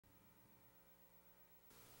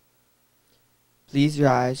Please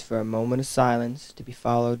rise for a moment of silence to be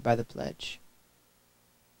followed by the pledge.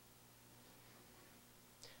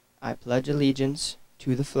 I pledge allegiance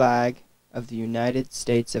to the flag of the United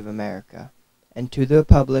States of America and to the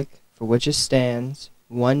republic for which it stands,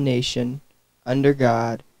 one nation, under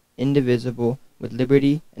God, indivisible, with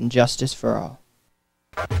liberty and justice for all.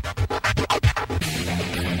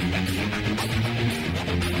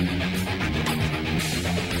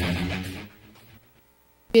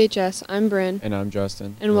 BHS, I'm Bryn. And I'm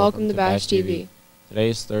Justin. And welcome to Bash TV. Today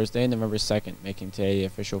is Thursday, November 2nd, making today the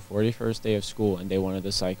official 41st day of school and day one of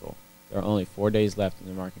the cycle. There are only 4 days left in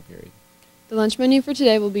the marking period. The lunch menu for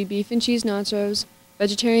today will be beef and cheese nachos,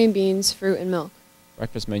 vegetarian beans, fruit, and milk.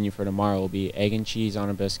 Breakfast menu for tomorrow will be egg and cheese on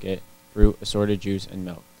a biscuit, fruit, assorted juice, and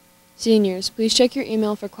milk. Seniors, please check your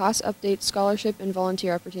email for class updates, scholarship, and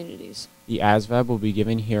volunteer opportunities. The ASVAB will be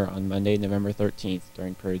given here on Monday, November 13th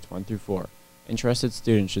during periods 1 through 4. Interested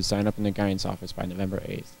students should sign up in the guidance office by November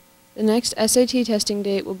 8th. The next SAT testing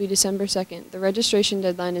date will be December 2nd. The registration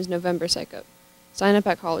deadline is November 2nd. Sign up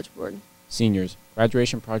at College Board. Seniors,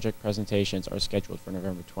 graduation project presentations are scheduled for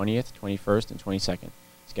November 20th, 21st, and 22nd.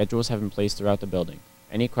 Schedules have been placed throughout the building.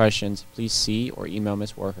 Any questions, please see or email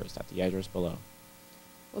Ms. Warhurst at the address below.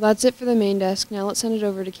 Well, that's it for the main desk. Now let's send it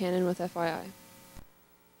over to Cannon with FYI.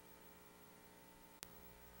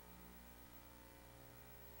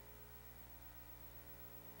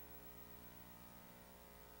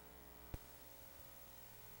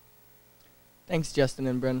 Thanks, Justin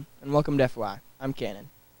and Bryn, and welcome to FY. I'm Cannon.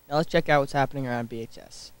 Now let's check out what's happening around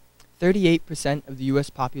BHS. 38% of the U.S.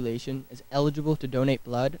 population is eligible to donate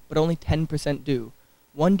blood, but only 10% do.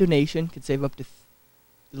 One donation could save up to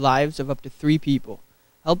the lives of up to 3 people.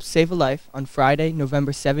 Help save a life on Friday,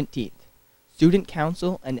 November 17th. Student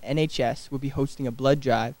Council and NHS will be hosting a blood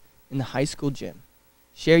drive in the high school gym.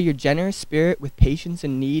 Share your generous spirit with patients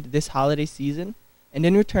in need this holiday season, and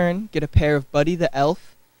in return, get a pair of Buddy the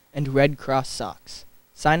Elf and Red Cross socks.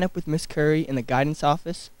 Sign up with Miss Curry in the guidance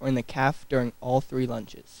office or in the CAF during all 3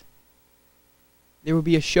 lunches. There will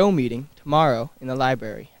be a show meeting tomorrow in the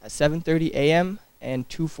library at 7:30 a.m. and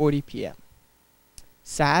 2:40 p.m.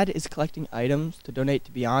 SAD is collecting items to donate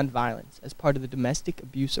to Beyond Violence as part of the Domestic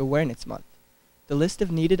Abuse Awareness Month. The list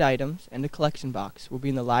of needed items and a collection box will be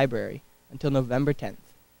in the library until November 10th.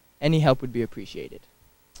 Any help would be appreciated.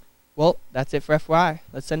 Well, that's it for FY.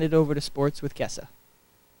 Let's send it over to sports with Kessa.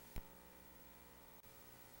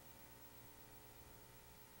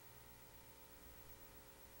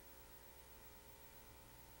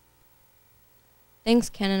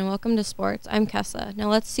 Thanks, Ken, and welcome to sports. I'm Kessa. Now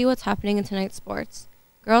let's see what's happening in tonight's sports.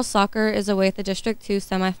 Girls soccer is away at the District 2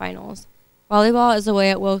 semifinals. Volleyball is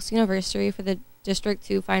away at Wilkes University for the District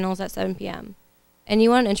 2 finals at 7 p.m.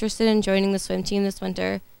 Anyone interested in joining the swim team this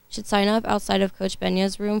winter should sign up outside of Coach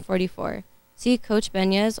Benya's room 44. See Coach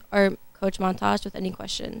Benya's or Coach Montage with any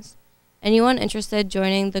questions. Anyone interested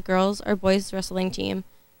joining the girls or boys wrestling team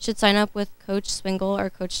should sign up with Coach Swingle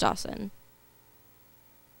or Coach Dawson.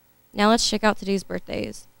 Now let's check out today's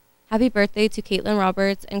birthdays. Happy birthday to Caitlin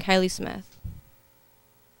Roberts and Kylie Smith.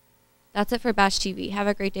 That's it for Bash TV. Have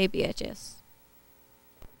a great day, BHS.